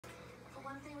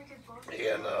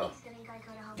And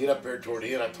get up there toward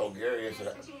the end, I told Gary, I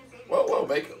said, whoa,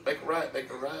 make a right. And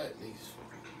he's,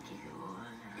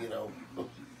 you know,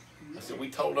 I said, we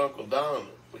told Uncle Don,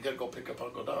 we got to go pick up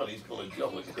Uncle Don. He's going to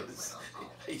join us.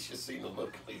 He's just seen the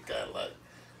look. He's kind of like,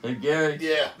 hey, Gary?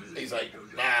 Yeah. He's like,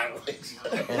 nah.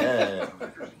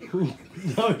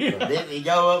 Didn't he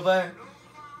go up there?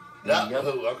 No,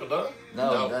 who, Uncle Don?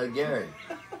 No, Gary.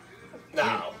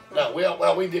 No.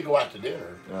 Well, we did go out to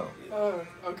dinner. No.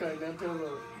 Okay, now tell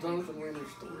the Jonathan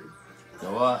Winters story. The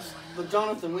what? The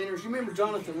Jonathan Winters. You remember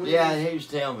Jonathan Winters? Yeah, he was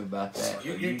telling me about that.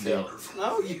 You tell it.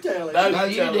 No, you tell it. No,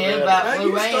 you did about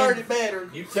you Luann. started better.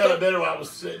 You tell it better while I was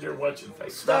sitting there watching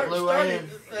Facebook. Started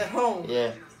at home.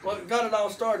 Yeah. Well, got it all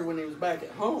started when he was back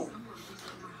at home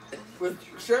with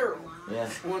Cheryl. Yeah.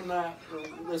 One night,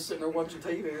 they're sitting there watching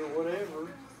TV or whatever.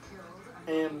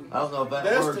 And I don't know if that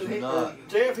works or not.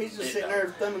 Jeff, he's just sitting there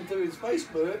thumbing through his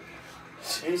Facebook,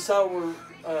 and he saw where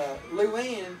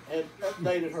Luann had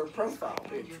updated her profile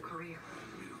picture.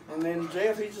 And then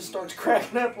Jeff, he just starts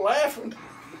cracking up laughing.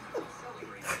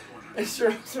 And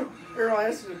Cheryl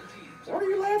asked him, "What are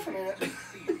you laughing at?"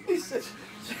 He said,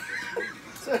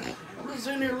 "I'm just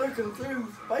in here looking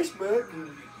through Facebook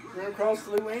and ran across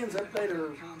Luann's updated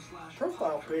her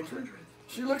profile picture.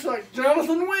 She looks like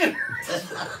Jonathan Winters."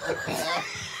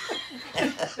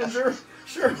 And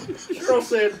Cheryl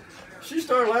said, she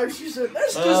started laughing. She said,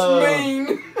 "That's just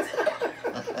mean."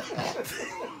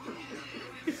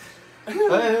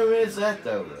 Who is that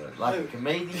though? Like a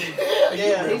comedian?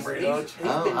 Yeah, he's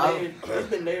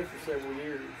been dead for several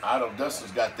years. I don't.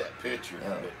 Dustin's got that picture.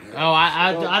 Oh,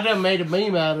 I done made a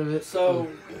meme out of it. So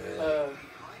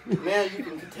now you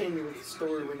can continue with the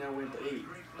story we now went to eat.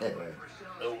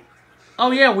 Oh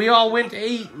yeah, we all went to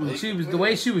eat, and she was the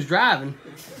way she was driving.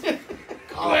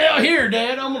 Well, here,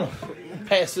 Dad, I'm gonna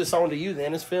pass this on to you.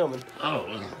 Then it's filming. Oh,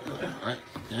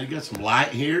 I got some light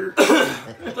here.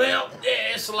 Well,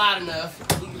 yeah, it's light enough.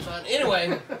 You can find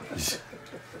anyway.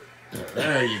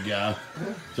 There you go.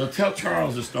 So tell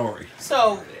Charles the story.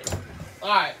 So, all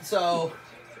right, so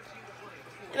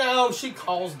you know, she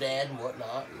calls Dad and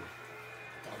whatnot, and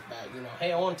talk about, you know,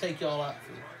 hey, I want to take y'all out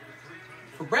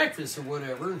for breakfast or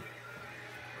whatever.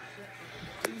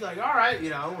 He's like, all right, you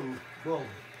know, and we'll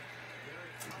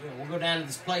go down to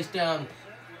this place down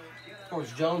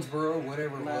towards Jonesboro,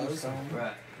 whatever it was.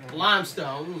 Right.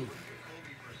 Limestone.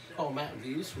 Called Mountain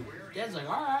View. So Dad's like,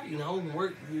 all right, you know,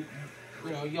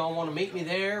 y'all want to meet me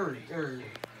there, or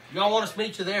y'all want us to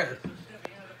meet you there?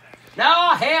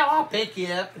 No, hell, I'll pick you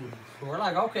up. And we're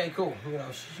like, okay, cool. You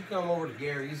know, she come over to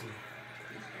Gary's and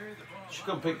she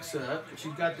come pick us up. And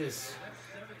she's got this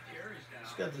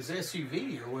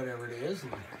SUV or whatever it is.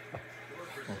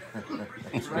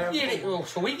 And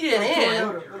so we get in.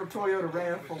 Little Toyota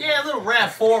RAV4. Yeah, a little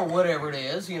RAV4, whatever it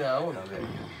is, you know.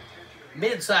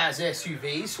 Mid-size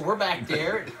SUV, so we're back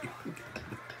there.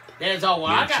 Dad's all,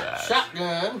 well, I got a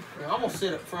shotgun. You know, I'm going to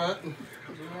sit up front. And,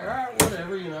 all right,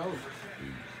 whatever, you know.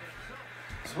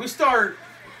 So we start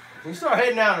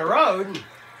heading down the road, and,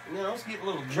 you know, it's getting a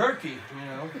little jerky, you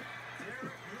know,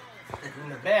 in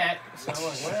the back. So I'm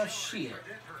like, well, shit.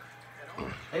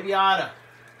 Maybe I ought to,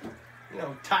 you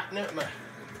know, tighten up my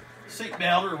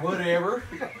seatbelt or whatever.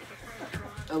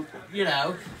 You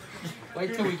know,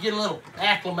 wait till we get a little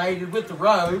acclimated with the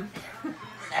road.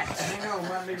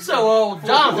 So old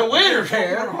Jonathan Winters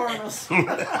here.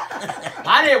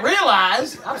 I didn't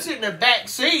realize I'm sitting in the back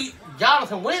seat.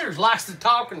 Jonathan Winters likes to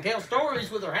talk and tell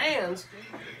stories with her hands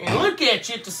and look at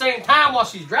you at the same time while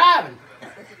she's driving.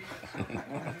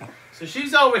 So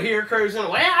she's over here cruising.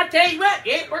 Well, I tell you what,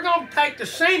 we're going to take the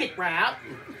scenic route.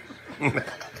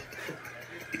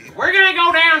 We're going to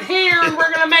go down here and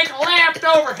we're going to make a left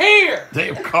over here.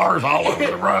 They have cars all over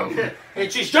the road.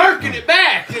 And she's jerking it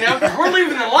back, you know, because we're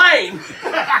leaving the lane.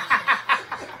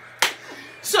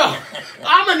 So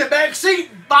I'm in the back seat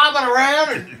bobbing around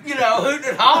and, you know, hooting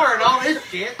and hollering and all this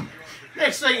shit.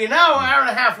 Next thing you know, an hour and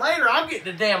a half later, I'm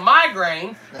getting a damn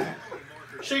migraine.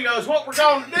 She goes, what we're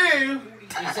going to do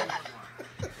is...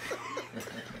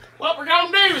 What we're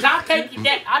gonna do is I'll take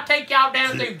y'all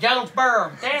down through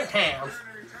Jonesboro, downtown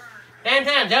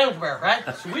Jonesboro, right?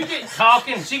 So we get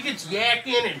talking, she gets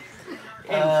yakking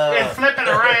and flipping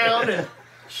around and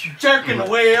jerking the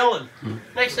wheel, and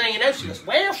next thing you know, she goes,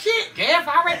 well, shit, Jeff,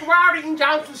 I reckon we're already in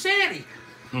Johnson City.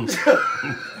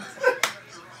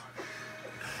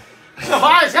 So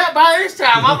by this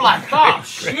time, I'm like, oh,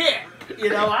 shit. You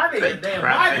know, I need a damn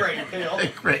migraine pill.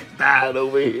 They died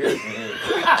over here.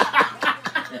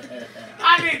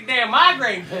 I need a damn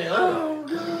migraine pill.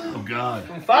 Oh, God.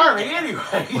 And fire me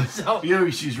anyway. So. You know,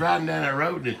 she's riding down that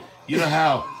road, and you know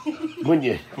how when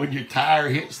your tire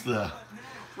hits the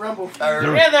Rumble.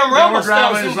 Yeah, them rumble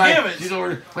stumps and divots. She's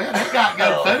over, well, they got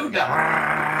good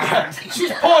food.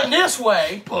 She's pointing this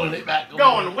way. Pulling it back.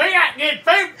 Going, we got good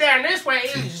food down this way.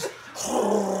 It's just,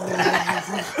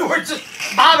 we're just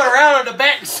bobbing around in the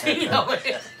back seat over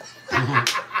here.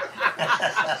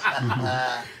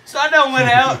 So I done went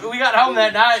out. We got home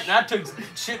that night, and I took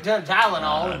shit ton of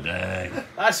Tylenol. Oh, dang.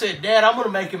 I said, Dad, I'm going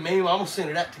to make a meme. I'm going to send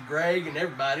it out to Greg and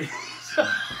everybody.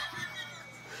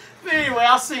 But anyway,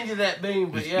 I'll send you that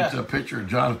meme. But yeah. It's a picture of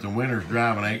Jonathan Winters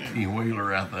driving an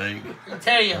 18-wheeler, I think. I'll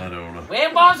tell you. I don't know. Well,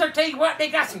 boys, I'll tell you what, they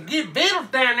got some good vittles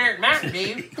down there at Mountain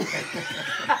View.